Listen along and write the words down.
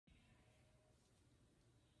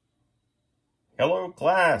Hello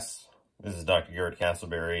class, this is Dr. Garret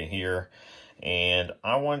Castleberry here, and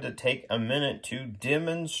I wanted to take a minute to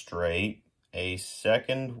demonstrate a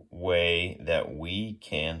second way that we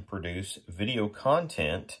can produce video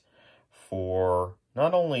content for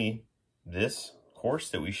not only this course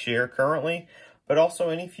that we share currently, but also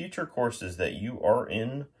any future courses that you are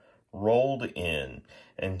enrolled in.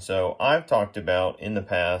 And so I've talked about in the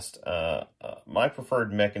past my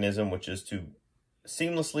preferred mechanism, which is to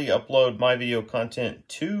seamlessly upload my video content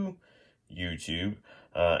to YouTube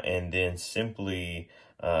and then simply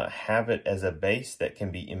have it as a base that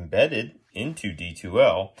can be embedded into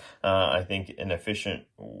D2L. I think an efficient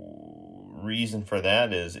reason for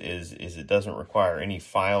that is it doesn't require any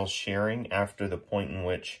file sharing after the point in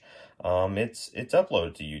which it's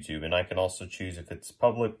uploaded to YouTube, and I can also choose if it's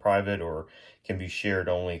public, private, or can be shared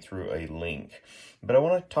only through a link. But I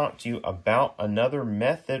want to talk to you about another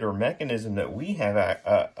method or mechanism that we have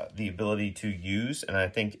the ability to use, and I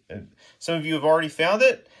think some of you have already found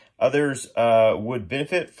it. Others would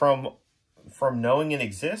benefit from knowing it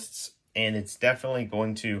exists, and it's definitely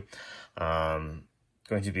going to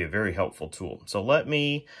be a very helpful tool. So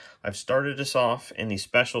I've started us off in the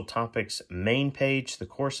special topics main page, the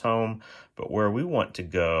course home, but where we want to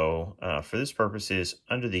go for this purpose is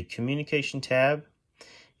under the communication tab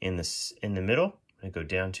in the middle. I'm going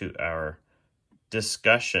to go down to our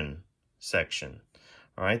discussion section.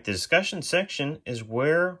 All right, the discussion section is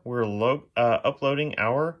where we're uploading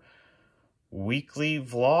our weekly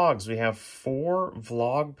vlogs. We have 4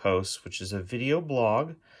 vlog posts, which is a video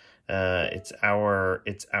blog. It's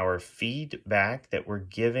our feedback that we're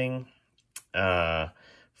giving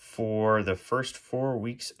for the first 4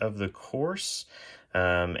 weeks of the course,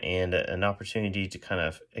 and an opportunity to kind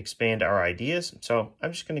of expand our ideas. So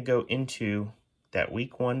I'm just going to go into that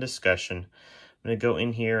week 1 discussion. I'm going to go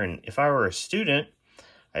in here, and if I were a student,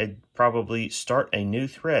 I'd probably start a new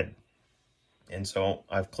thread. And so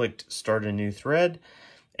I've clicked start a new thread,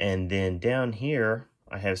 and then down here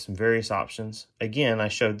I have some various options. Again, I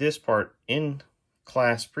showed this part in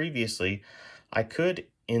class previously. I could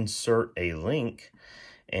insert a link,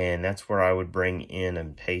 and that's where I would bring in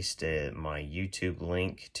and paste my YouTube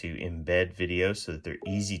link to embed videos so that they're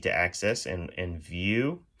easy to access and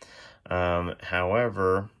view.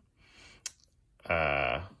 However,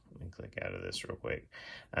 let me click out of this real quick.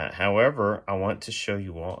 However, I want to show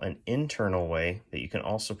you all an internal way that you can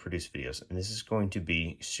also produce videos, and this is going to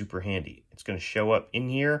be super handy. It's going to show up in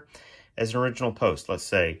here as an original post. Let's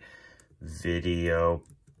say video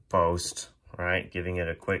post, right? Giving it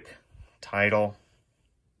a quick title,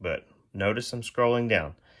 but notice I'm scrolling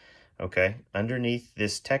down. Okay, underneath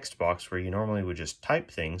this text box where you normally would just type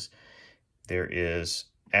things, there is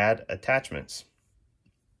add attachments.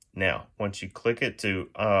 Now, once you click it to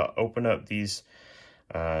open up these,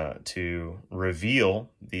 to reveal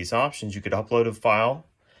these options, you could upload a file.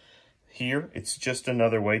 Here, it's just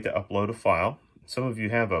another way to upload a file. Some of you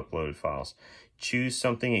have uploaded files. Choose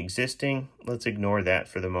something existing. Let's ignore that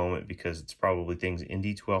for the moment because it's probably things in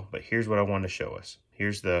D2L. But here's what I want to show us.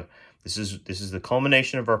 This is the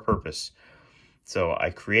culmination of our purpose. So I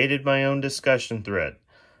created my own discussion thread.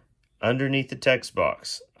 Underneath the text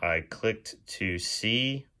box, I clicked to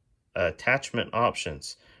see attachment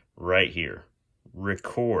options right here.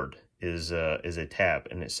 Record is a tab,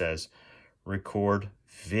 and it says record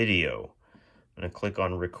video. I'm going to click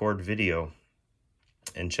on record video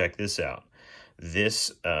and check this out.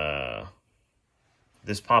 This pop-up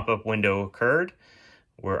window occurred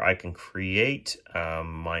where I can create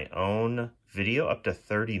my own video up to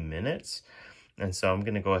 30 minutes. And so I'm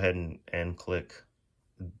going to go ahead and click,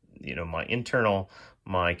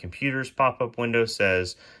 my computer's pop-up window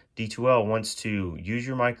says D2L wants to use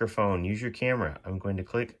your microphone, use your camera. I'm going to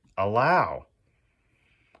click allow.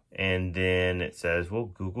 And then it says, well,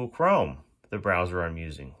 Google Chrome, the browser I'm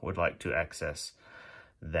using, would like to access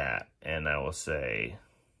that. And I will say,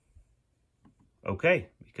 okay,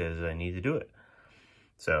 because I need to do it.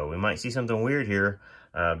 So we might see something weird here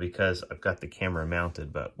because I've got the camera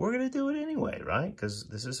mounted, but we're going to do it anyway, right? Because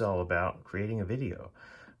this is all about creating a video.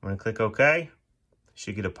 I'm going to click OK.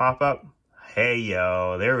 Should get a pop-up. Hey,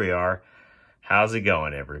 yo, there we are. How's it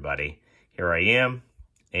going, everybody? Here I am,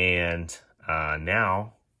 and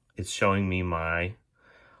now it's showing me my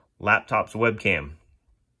laptop's webcam.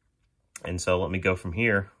 And so let me go from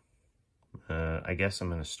here. I guess I'm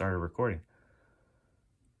going to start a recording.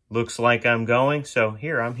 Looks like I'm going. So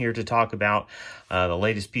I'm here to talk about the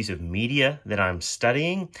latest piece of media that I'm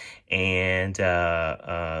studying. And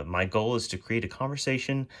my goal is to create a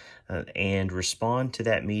conversation and respond to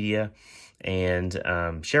that media and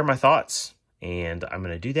share my thoughts. And I'm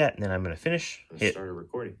going to do that, and then I'm going to finish. Start a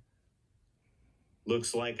recording.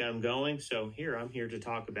 Looks like I'm going. So I'm here to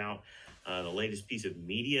talk about the latest piece of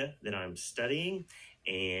media that I'm studying.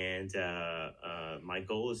 And my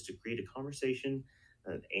goal is to create a conversation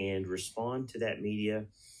and respond to that media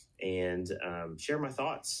and share my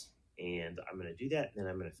thoughts. And I'm going to do that. And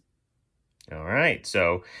then I'm going to. All right.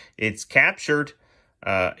 So it's captured.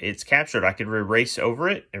 I could erase over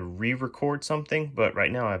it and re-record something. But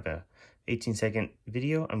right now I have a 18-second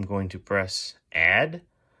video. I'm going to press add.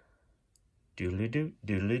 Doodly-doo,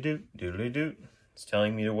 doodly-doo, doodly-doo. It's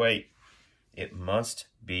telling me to wait. It must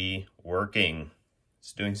be working.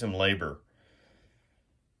 It's doing some labor.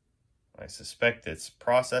 I suspect it's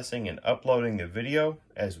processing and uploading the video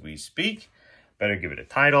as we speak. Better give it a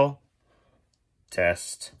title.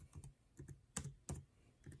 Test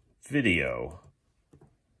video.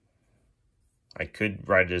 I could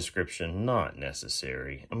write a description, not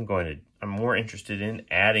necessary. I'm more interested in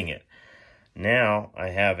adding it. Now I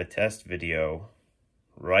have a test video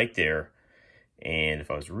right there, and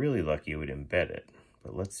if I was really lucky, it would embed it.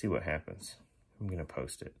 But let's see what happens. I'm going to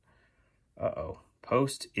post it. Uh-oh.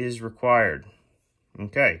 Post is required.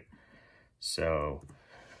 Okay. So,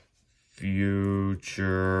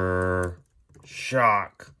 Future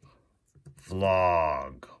Shock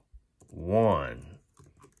Vlog 1.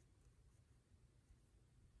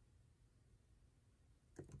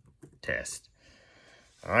 Test.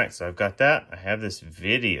 All right, so I've got that. I have this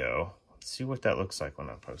video. Let's see what that looks like when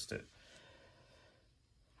I post it.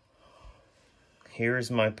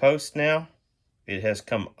 Here's my post now. It has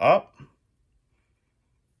come up. I'm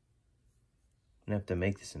gonna have to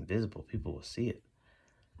make this invisible. People will see it.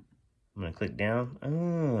 I'm gonna click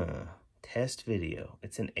down. Test video.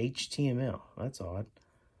 It's an HTML. That's odd.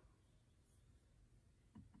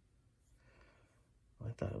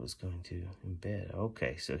 I thought it was going to embed.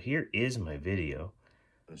 Okay, so here is my video.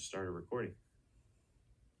 I started recording.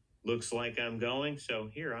 Looks like I'm going. So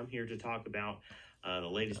I'm here to talk about the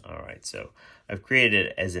latest. All right, so I've created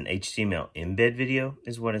it as an HTML embed video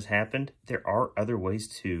is what has happened. There are other ways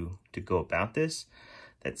to go about this.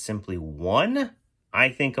 That's simply one. I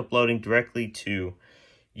think uploading directly to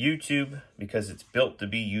YouTube, because it's built to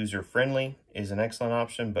be user-friendly, is an excellent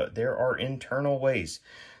option, but there are internal ways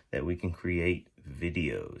that we can create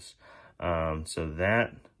videos. So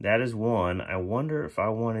that is one. I wonder if I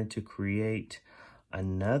wanted to create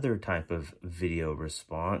another type of video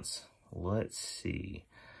response. Let's see.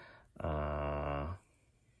 I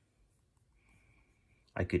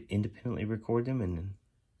could independently record them and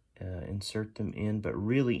insert them in, but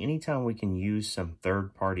really anytime we can use some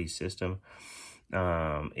third-party system,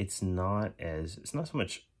 it's not so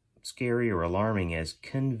much scary or alarming as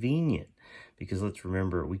convenient, because let's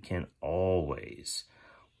remember we can always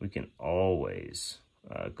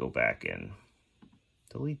go back and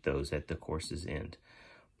delete those at the course's end,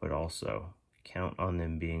 but also count on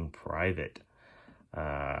them being private.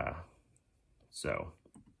 So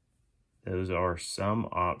those are some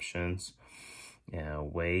options,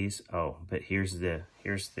 ways. Oh, but here's the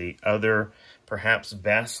other perhaps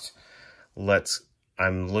best.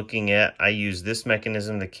 I use this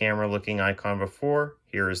mechanism, the camera looking icon before.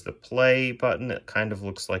 Here is the play button. It kind of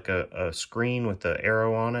looks like a screen with the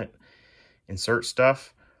arrow on it. Insert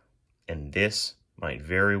stuff. And this might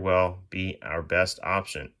very well be our best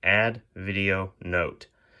option. Add video note.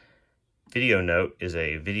 Video note is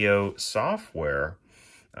a video software.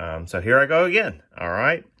 So here I go again. All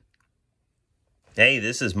right. Hey,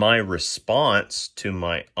 this is my response to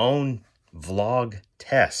my own vlog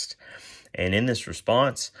test. And in this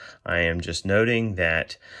response, I am just noting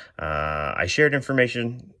that I shared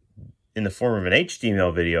information in the form of an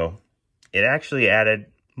HTML video. It actually added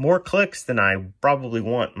more clicks than I probably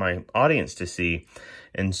want my audience to see.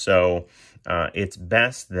 And so it's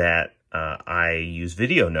best that I use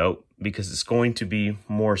Video Note, because it's going to be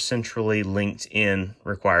more centrally linked in,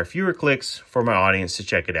 require fewer clicks for my audience to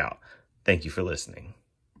check it out. Thank you for listening.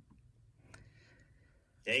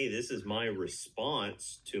 Hey, this is my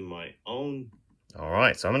response to my own. All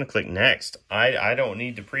right, so I'm going to click next. I don't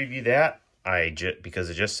need to preview that because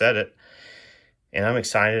I just said it, and I'm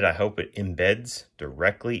excited. I hope it embeds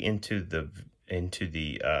directly into the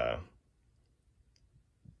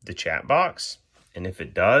chat box, and if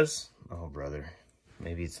it does, oh brother,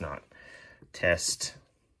 maybe it's not. Test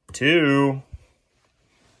 2.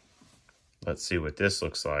 Let's see what this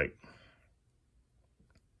looks like.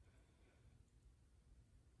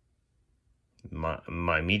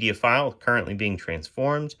 My media file currently being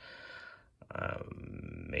transformed.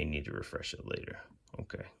 May need to refresh it later.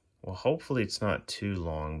 Okay. Well, hopefully it's not too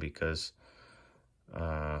long, because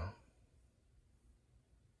it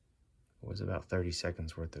was about 30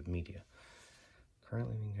 seconds worth of media.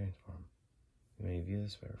 Currently being transformed. You may view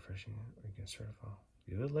this by refreshing it, or you can start a file.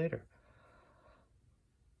 View it later.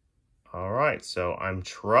 All right, so I'm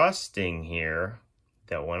trusting here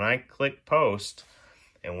that when I click post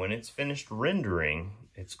and when it's finished rendering,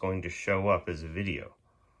 it's going to show up as a video.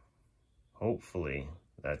 Hopefully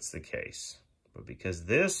that's the case. But because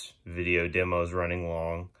this video demo is running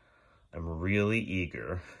long, I'm really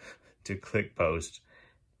eager to click post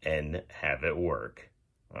and have it work.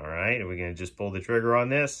 All right, are we gonna just pull the trigger on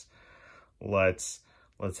this? Let's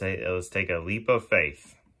take a leap of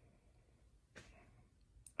faith.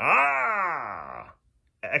 Ah,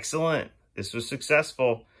 excellent. This was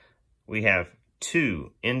successful. We have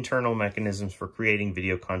 2 internal mechanisms for creating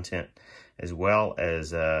video content, as well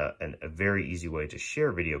as a very easy way to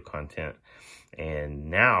share video content. And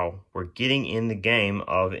now we're getting in the game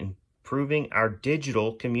of improving our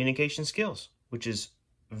digital communication skills, which is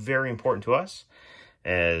very important to us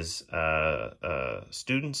as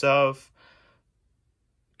students of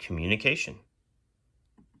communication.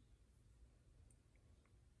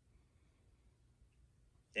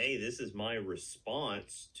 Hey, this is my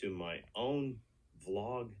response to my own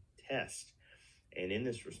vlog test. And in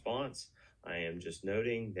this response, I am just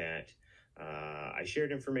noting that I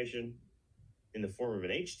shared information in the form of an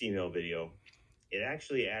HTML video. It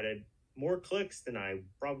actually added more clicks than I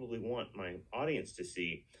probably want my audience to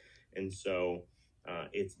see. And so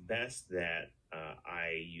it's best that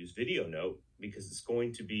I use Video Note because it's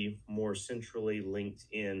going to be more centrally linked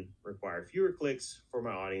in, require fewer clicks for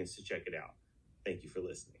my audience to check it out. Thank you for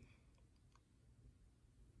listening.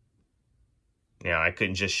 Now, I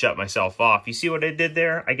couldn't just shut myself off. You see what I did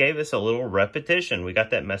there? I gave us a little repetition. We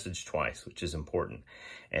got that message twice, which is important.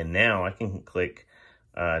 And now I can click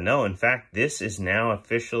no. In fact, this is now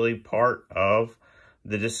officially part of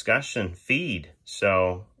the discussion feed.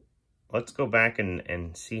 So let's go back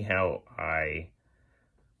and see how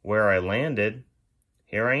where I landed.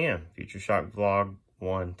 Here I am, Future Shock Vlog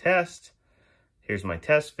 1 test. Here's my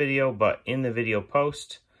test video, but in the video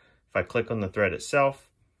post, if I click on the thread itself,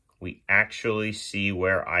 we actually see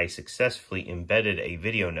where I successfully embedded a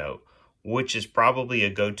video note, which is probably a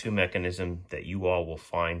go-to mechanism that you all will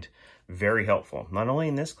find very helpful, not only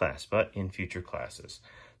in this class, but in future classes.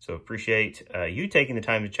 So appreciate you taking the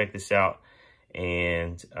time to check this out,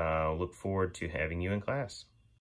 and look forward to having you in class.